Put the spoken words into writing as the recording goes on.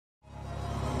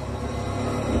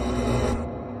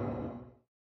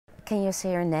can you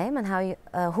say your name and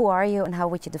who are you and how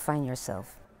would you define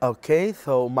yourself? Okay,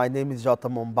 so my name is Jota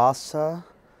Mombaca.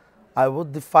 I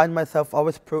would define myself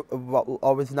always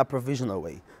in a provisional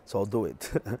way, so I'll do it.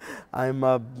 I'm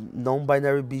a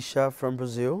non-binary Bisha from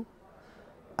Brazil.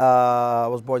 I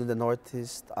was born in the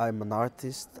Northeast. I'm an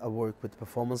artist. I work with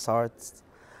performance arts,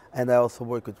 and I also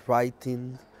work with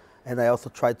writing, and I also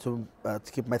try to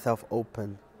keep myself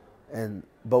open, and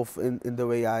both in the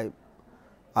way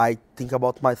I think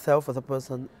about myself as a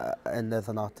person and as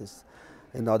an artist,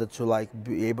 in order to like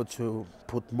be able to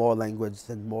put more language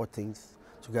and more things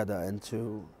together and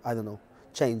to, I don't know,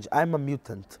 change. I'm a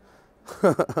mutant.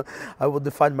 I would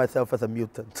define myself as a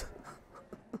mutant.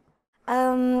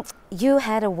 You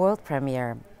had a world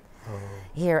premiere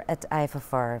here at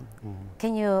IFFR.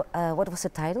 Can you, what was the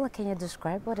title? Can you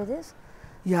describe what it is?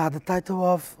 Yeah, the title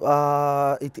of,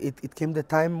 it came the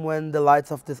time when the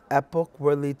lights of this epoch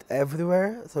were lit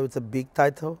everywhere, so it's a big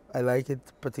title. I like it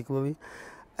particularly.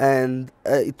 And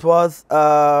it was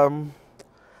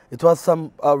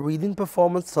some reading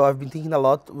performance, so I've been thinking a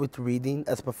lot with reading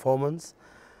as performance.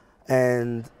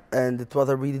 And it was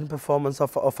a reading performance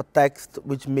of a text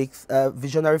which makes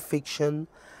visionary fiction,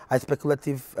 a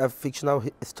speculative fictional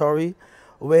story,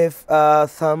 with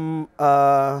some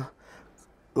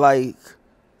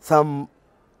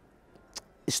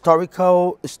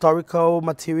historical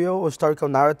material or historical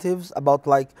narratives about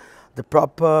like the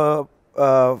proper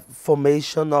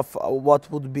formation of what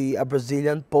would be a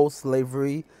Brazilian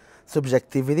post-slavery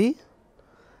subjectivity,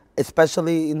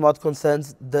 especially in what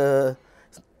concerns the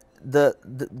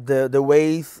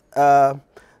ways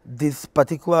this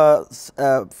particular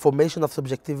formation of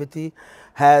subjectivity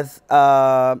has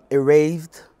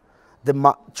erased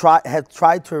had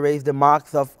tried to erase the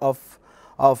marks of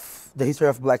the history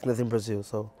of blackness in Brazil.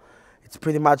 So it's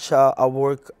pretty much a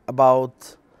work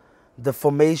about the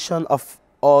formation of,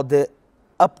 or the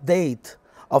update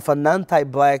of an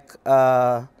anti-black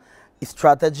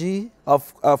strategy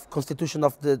of constitution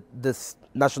of the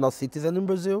national citizen in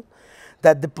Brazil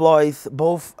that deploys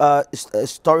both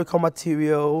historical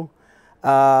material,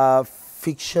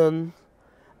 fiction,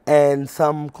 and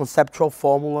some conceptual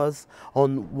formulas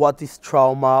on what is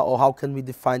trauma, or how can we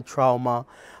define trauma,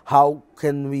 how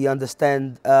can we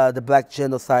understand the black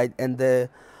genocide and the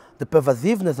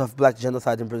pervasiveness of black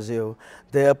genocide in Brazil,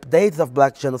 the updates of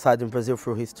black genocide in Brazil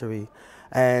through history.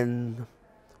 And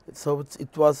so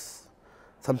it was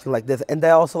something like this. And I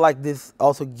also like this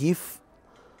GIF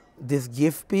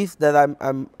piece that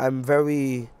I'm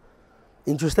very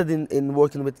interested in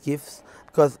working with GIFs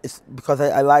because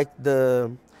I like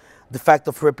the fact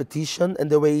of repetition and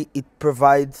the way it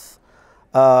provides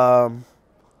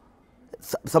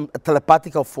some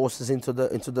telepathical forces into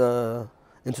the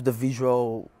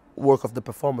visual work of the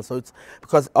performance. So it's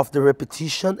because of the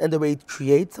repetition and the way it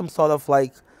creates some sort of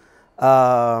like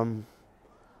I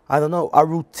don't know, a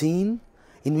routine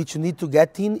in which you need to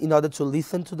get in order to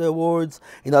listen to the words,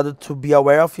 in order to be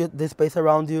aware of the space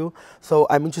around you. So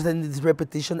I'm interested in this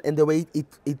repetition and the way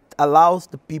it allows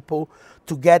the people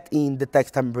to get in the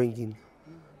text I'm bringing.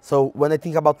 So when I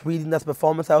think about reading as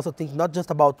performance, I also think not just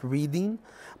about reading,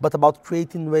 but about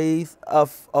creating ways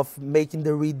of making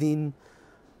the reading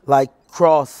like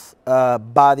cross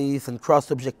bodies and cross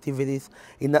subjectivities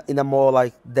in a more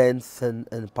like dense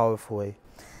and powerful way.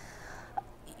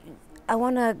 I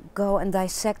want to go and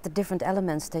dissect the different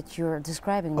elements that you're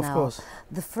describing now. Of course.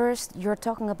 The first, you're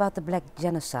talking about the black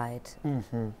genocide.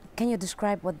 Can you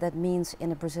describe what that means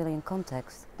in a Brazilian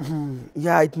context?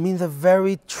 Yeah, it means a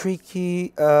very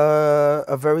tricky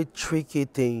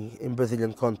thing in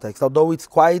Brazilian context. Although it's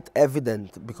quite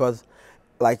evident because,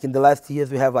 like in the last years,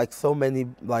 we have like so many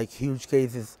like huge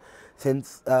cases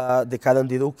since the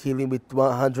Carandiru killing with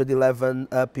 111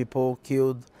 people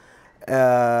killed.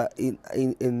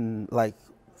 In like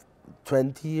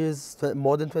 20 years,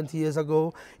 more than 20 years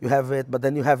ago, you have it, but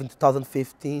then you have in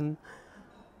 2015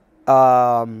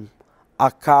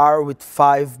 a car with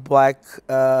 5 black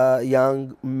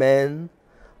young men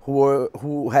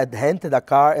who had rented a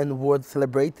car and were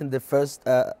celebrating the first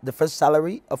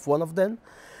salary of one of them.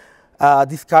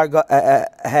 This car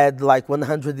had like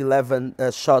 111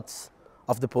 shots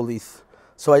of the police.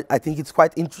 So I think it's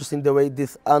quite interesting the way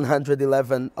this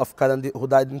 111 of who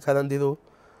died in Carandiru,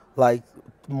 like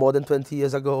more than 20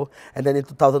 years ago, and then in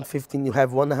 2015 you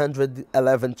have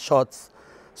 111 shots.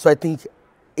 So I think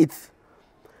it's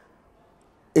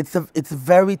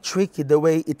very tricky the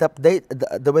way it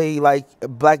the way like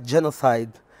black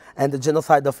genocide and the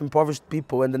genocide of impoverished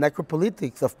people and the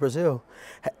necropolitics of Brazil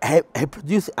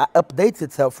updates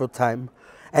itself through time,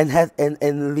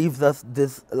 and leaves us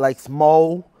this like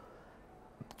small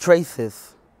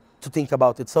traces to think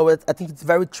about it. So I think it's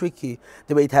very tricky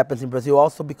the way it happens in Brazil,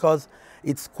 also because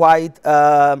it's quite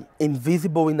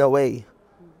invisible in a way.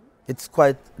 It's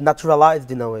quite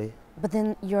naturalized in a way. But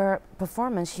in your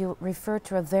performance, you refer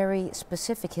to a very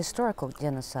specific historical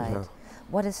genocide. Yeah.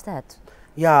 What is that?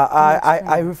 Yeah,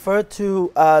 I refer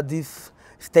to this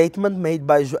statement made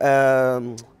by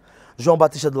João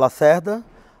Batista de Lacerda,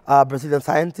 a Brazilian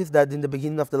scientist that in the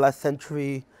beginning of the last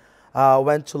century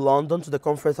went to London to the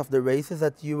Conference of the Races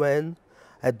at UN.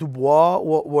 Dubois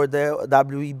were there,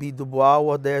 W.E.B. Dubois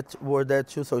were there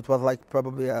too, so it was like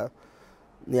probably a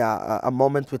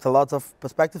moment with a lot of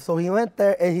perspective. So he went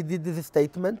there and he did this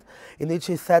statement in which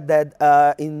he said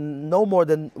that in no more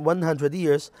than 100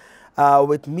 years,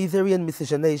 with misery and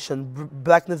miscegenation,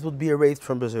 blackness would be erased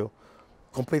from Brazil,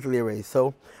 completely erased.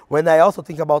 So when I also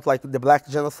think about like the black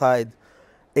genocide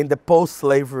in the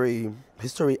post-slavery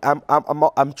history,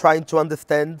 I'm trying to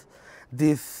understand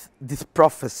this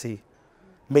prophecy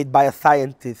made by a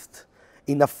scientist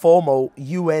in a formal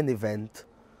UN event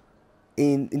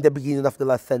in the beginning of the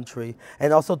last century.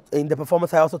 And also in the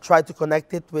performance, I also tried to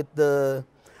connect it with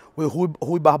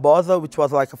Rui Barbosa, which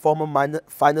was like a former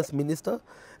finance minister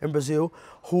in Brazil,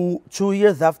 who 2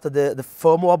 years after the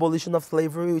formal abolition of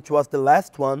slavery, which was the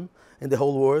last one in the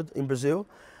whole world in Brazil,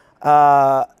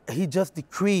 he just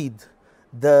decreed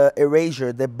the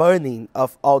erasure, the burning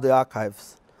of all the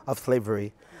archives of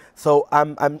slavery. So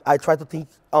I try to think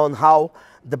on how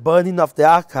the burning of the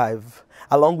archive,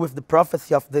 along with the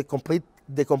prophecy of the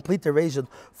complete erasure,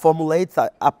 formulates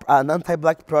an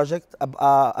anti-black project,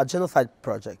 a genocide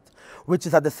project, which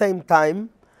is at the same time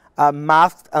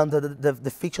masked under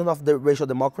the fiction of the racial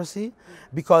democracy,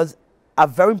 because a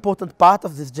very important part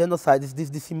of this genocide is this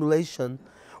dissimulation,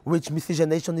 which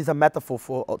miscegenation is a metaphor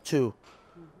for too.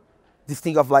 This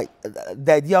thing of like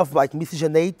the idea of like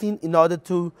miscegenating in order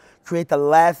to create a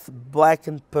less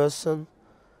blackened person,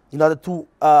 in order to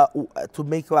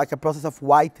make like a process of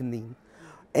whitening.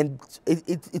 And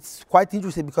it's quite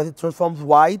interesting because it transforms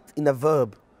white in a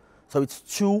verb. So it's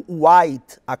to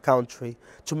white a country,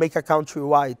 to make a country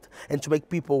white, and to make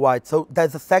people white. So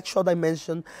there's a sexual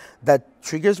dimension that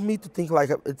triggers me to think like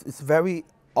it's very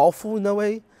awful in a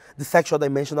way, the sexual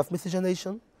dimension of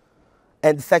miscegenation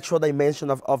and the sexual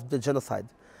dimension of the genocide.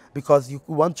 Because you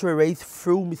want to erase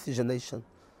through miscegenation.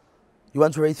 You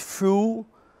want to erase through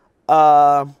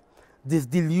this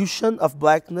dilution of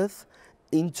blackness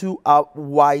into a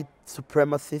white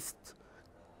supremacist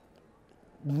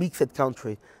mixed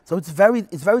country. So it's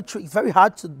very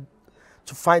hard to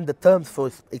find the terms for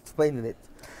explaining it.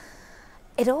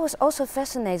 It also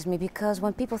fascinates me because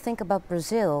when people think about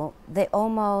Brazil, they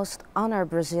almost honor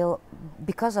Brazil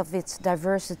because of its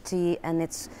diversity and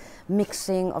its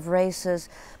mixing of races.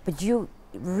 But you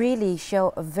really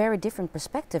show a very different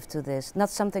perspective to this. Not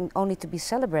something only to be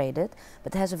celebrated,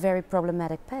 but has a very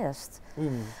problematic past.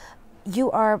 Mm.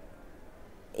 You are,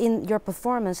 in your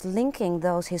performance, linking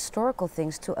those historical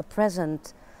things to a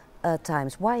present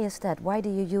times. Why is that? Why do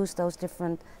you use those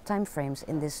different time frames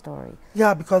in this story?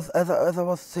 Yeah, because as I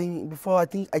was saying before, I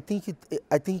think the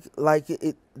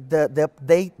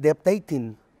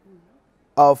updating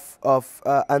of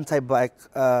anti-black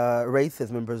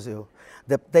racism in Brazil,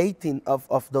 the updating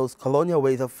of those colonial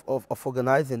ways of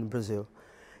organizing in Brazil,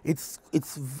 it's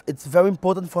very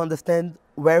important for understand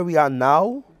where we are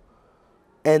now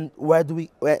and where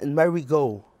we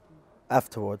go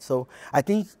afterwards. So I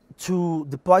think to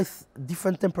deploy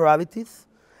different temporalities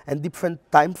and different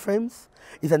time frames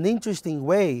is an interesting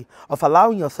way of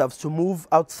allowing yourselves to move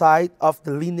outside of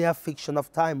the linear fiction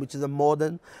of time, which is a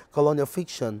modern colonial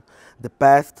fiction. The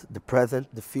past, the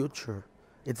present, the future.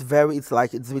 It's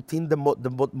within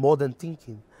the modern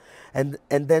thinking. And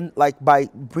then like by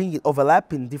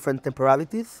overlapping different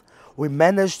temporalities, we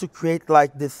managed to create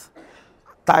like this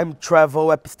time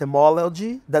travel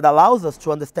epistemology that allows us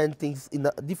to understand things in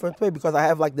a different way, because I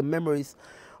have like the memories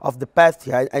of the past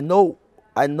here. I know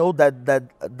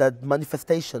that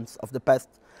manifestations of the past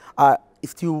are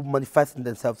still manifesting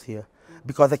themselves here,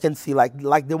 because I can see like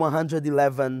the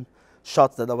 111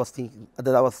 shots that I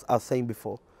was saying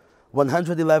before,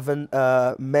 111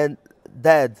 men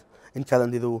dead in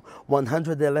Carandiru,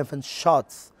 111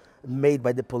 shots made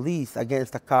by the police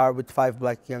against a car with 5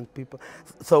 black young people.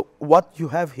 So what you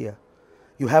have here,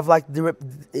 you have like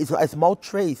a small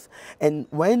trace. And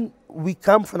when we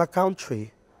come from a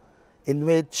country in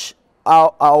which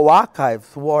our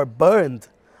archives were burned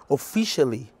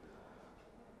officially,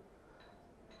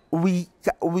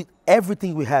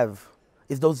 everything we have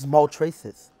is those small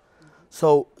traces.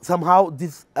 So somehow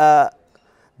this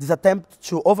attempt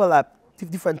to overlap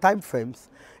different time frames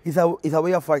is a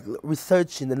way of like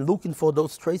researching and looking for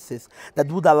those traces that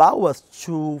would allow us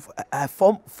to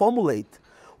formulate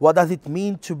what does it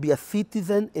mean to be a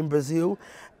citizen in Brazil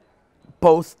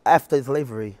post after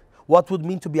slavery. What would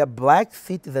mean to be a black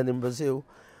citizen in Brazil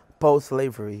post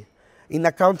slavery, in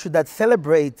a country that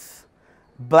celebrates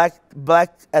black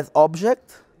as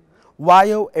object,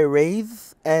 while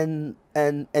erase and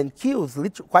kills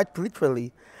quite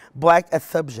literally black as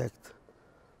subject.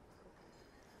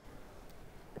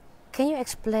 Can you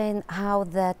explain how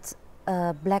that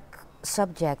black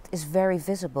subject is very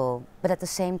visible, but at the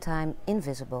same time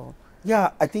invisible?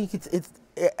 Yeah, I think the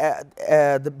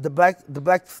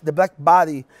black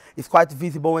body is quite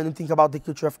visible when you think about the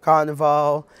culture of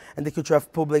carnival and the culture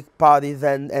of public parties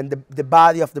and the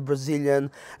body of the Brazilian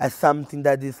as something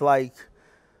that is like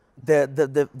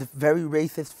the very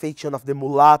racist fiction of the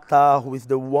mulata, who is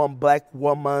the one black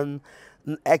woman,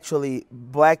 actually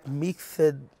black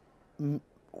mixed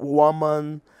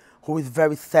woman who is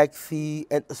very sexy,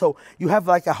 and so you have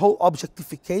like a whole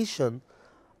objectification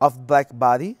of black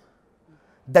body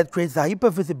that creates a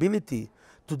hypervisibility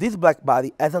to this black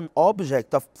body as an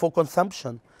object for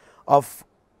consumption of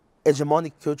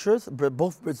hegemonic cultures,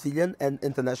 both Brazilian and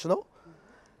international,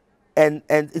 and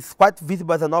it's quite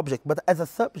visible as an object, but as a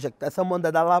subject, as someone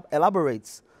that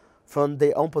elaborates from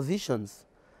their own positions,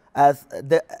 as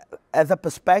a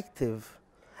perspective,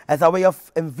 as a way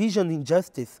of envisioning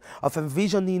justice, of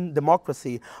envisioning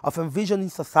democracy, of envisioning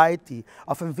society,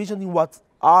 of envisioning what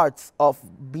arts, of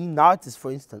being artists,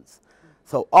 for instance.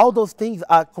 So all those things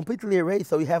are completely erased.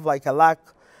 So we have like a lack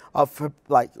of,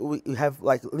 we have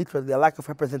like literally a lack of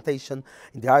representation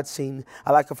in the art scene,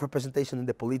 a lack of representation in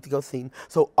the political scene.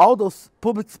 So all those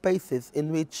public spaces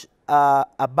in which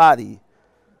a body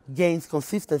gains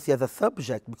consistency as a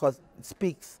subject because it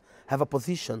speaks, have a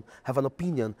position, have an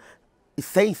opinion, is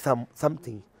saying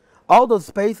something. All those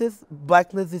spaces,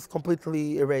 blackness is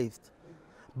completely erased.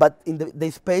 But in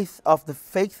the space of the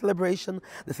fake celebration,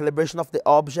 the celebration of the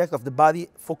object, of the body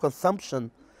for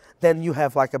consumption, then you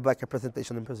have like a black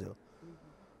representation in Brazil.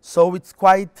 So it's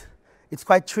quite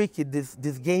tricky, this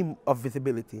game of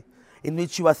visibility, in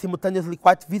which you are simultaneously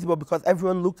quite visible because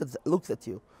everyone looks at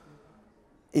you.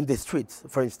 In the streets,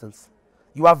 for instance.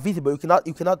 You are visible, you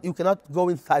cannot go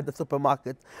inside the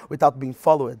supermarket without being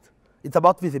followed. It's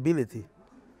about visibility,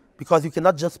 because you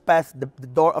cannot just pass the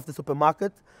door of the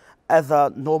supermarket as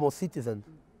a normal citizen.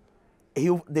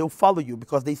 They'll follow you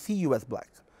because they see you as black.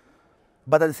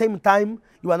 But at the same time,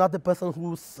 you are not the person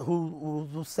who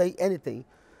say anything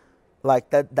like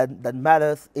that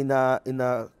matters in a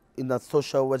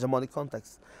social hegemonic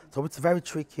context. So it's very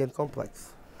tricky and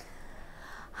complex.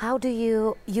 How do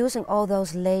you, using all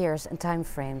those layers and time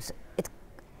frames,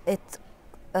 it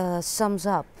sums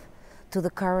up to the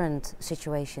current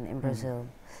situation in Brazil?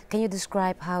 Can you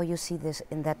describe how you see this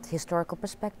in that historical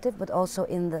perspective, but also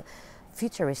in the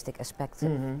futuristic aspect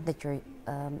that you're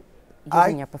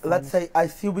using your performance? Let's say I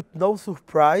see with no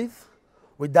surprise,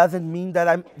 which doesn't mean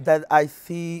that I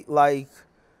see like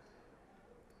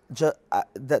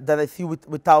that I see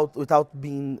without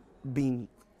being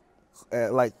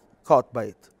like caught by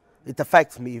it. It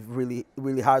affects me really,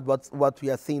 really hard what we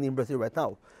are seeing in Brazil right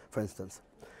now, for instance.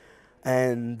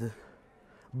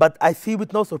 But I see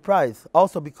with no surprise,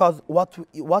 also because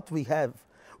what we have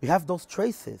those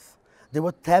traces. They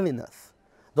were telling us.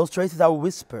 Those traces are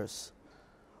whispers.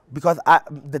 Because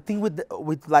the thing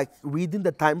with like reading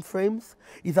the time frames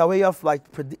is a way of like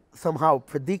somehow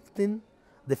predicting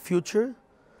the future,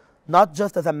 not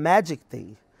just as a magic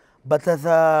thing, but as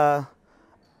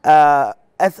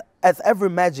every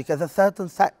magic,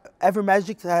 every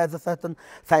magic has a certain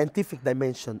scientific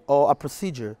dimension or a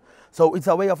procedure. So it's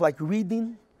a way of like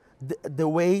reading the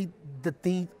way the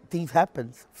things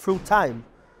happen through time,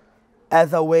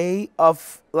 as a way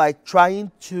of like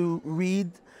trying to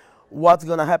read what's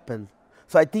gonna happen.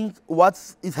 So I think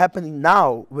what is happening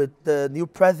now with the new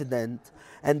president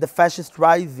and the fascist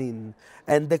rising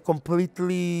and the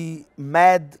completely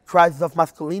mad crisis of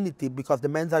masculinity, because the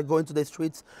men are going to the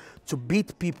streets to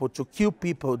beat people, to kill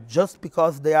people, just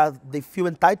because they feel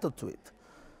entitled to it.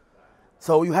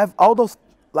 So you have all those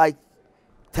like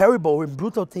terrible and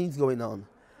brutal things going on.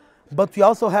 But we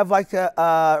also have like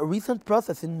a recent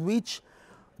process in which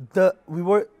we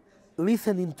were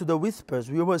listening to the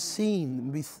whispers. We were seeing,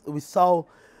 we saw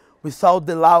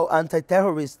the law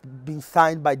anti-terrorist being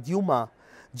signed by Dilma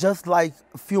just like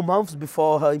a few months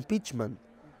before her impeachment.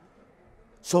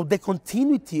 So the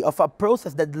continuity of a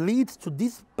process that leads to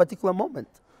this particular moment.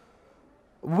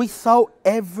 We saw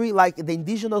the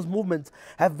indigenous movements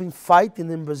have been fighting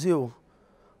in Brazil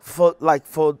for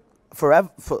forever,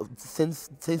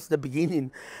 since the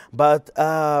beginning. But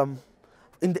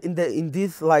in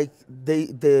this, like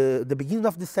the beginning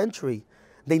of the century,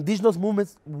 the indigenous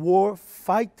movements were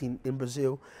fighting in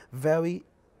Brazil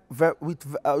with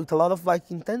a lot of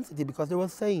like intensity, because they were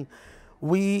saying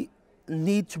we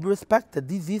need to be respected.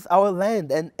 This is our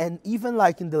land, and even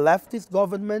like in the leftist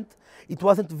government, it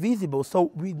wasn't visible.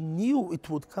 So we knew it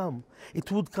would come. It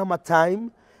would come a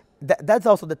time. That's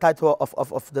also the title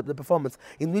of the performance,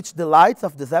 in which the lights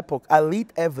of this epoch are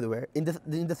lit everywhere, in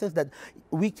the sense that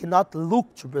we cannot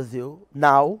look to Brazil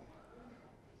now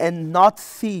and not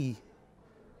see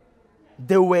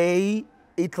the way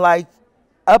it like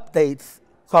updates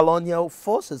colonial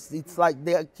forces. It's like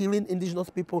they are killing indigenous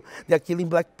people, they are killing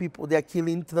black people, they are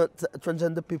killing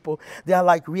transgender people. They are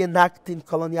like reenacting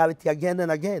coloniality again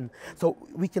and again. So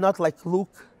we cannot like look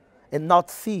and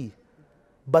not see.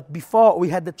 But before, we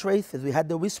had the traces, we had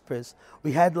the whispers,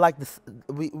 we had like this,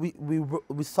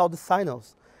 we saw the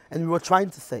signals, and we were trying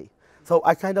to say. So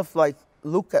I kind of like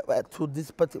look to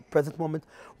this present moment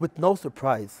with no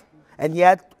surprise, and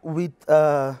yet with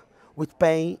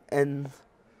pain and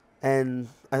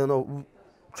I don't know,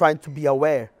 trying to be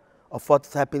aware of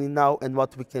what's happening now and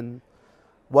what's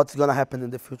gonna happen in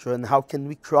the future, and how can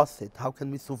we cross it? How can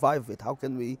we survive it? How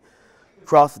can we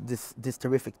cross these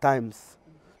terrific times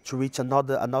to reach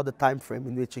another time frame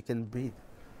in which you can breathe?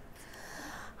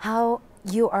 How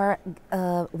you are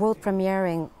world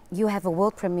premiering? You have a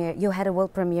world premiere. You had a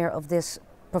world premiere of this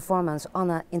performance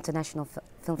on an international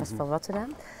film festival,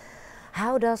 Rotterdam.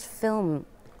 How does film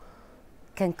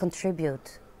can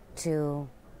contribute to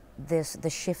the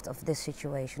shift of this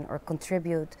situation, or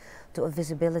contribute to a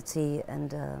visibility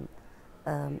and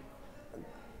a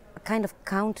kind of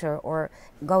counter or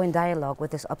go in dialogue with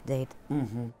this update?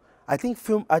 I think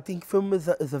film is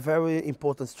a very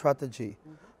important strategy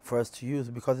for us to use,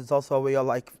 because it's also a way of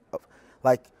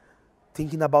like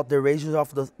thinking about the erasure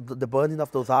of the burning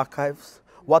of those archives.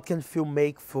 What can film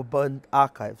make for burned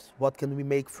archives? What can we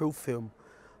make through film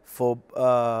for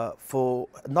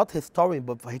not historian,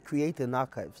 but for creating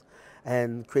archives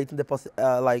and creating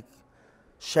like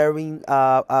sharing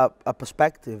a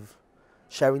perspective,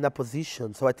 sharing a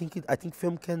position. So I think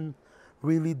film can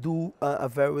really do a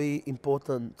very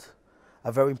important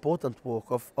work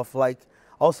of like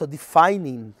also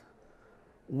defining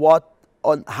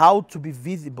how to be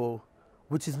visible,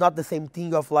 which is not the same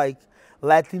thing of like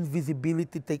letting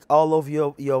visibility take all of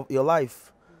your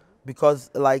life, because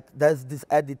like there's this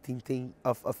editing thing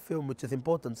of film which is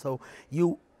important. So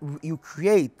you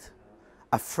create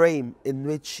a frame in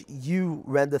which you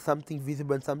render something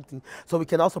visible and something, so we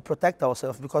can also protect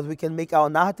ourselves, because we can make our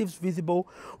narratives visible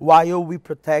while we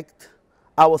protect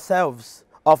ourselves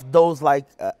of those like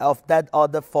of that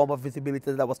other form of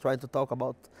visibility that I was trying to talk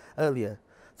about earlier.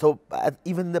 So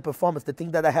even in the performance, the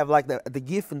thing that I have like the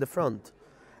GIF in the front,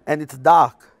 and it's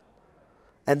dark,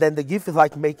 and then the GIF is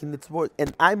like making its work,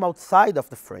 and I'm outside of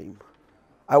the frame.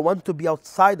 I want to be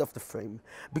outside of the frame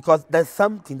because there's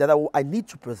something that I need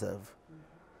to preserve.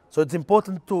 So it's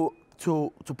important to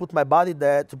put my body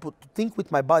there, to think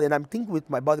with my body, and I'm thinking with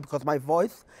my body because my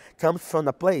voice comes from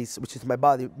a place which is my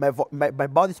body. My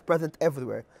body is present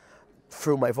everywhere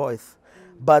through my voice,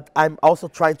 but I'm also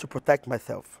trying to protect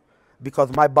myself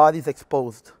because my body is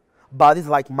exposed. Bodies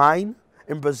like mine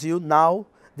in Brazil now,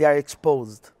 they are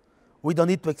exposed. We don't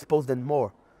need to expose them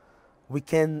more. We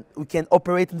can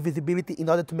operate in visibility in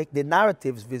order to make the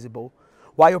narratives visible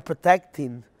while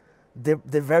protecting the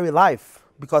very life,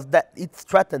 because it's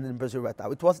threatened in Brazil right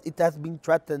now. It has been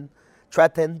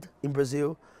threatened in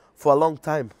Brazil for a long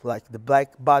time. Like the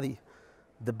black body,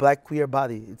 the black queer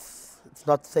body, it's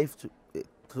not safe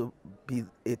to be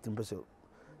it in Brazil,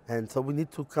 and so we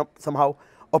need to somehow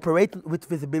operate with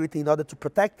visibility in order to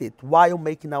protect it while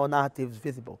making our narratives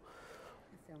visible.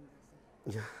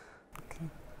 Yeah. Okay.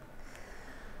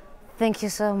 Thank you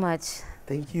so much.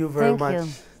 Thank you very much. You.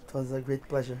 It was a great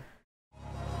pleasure.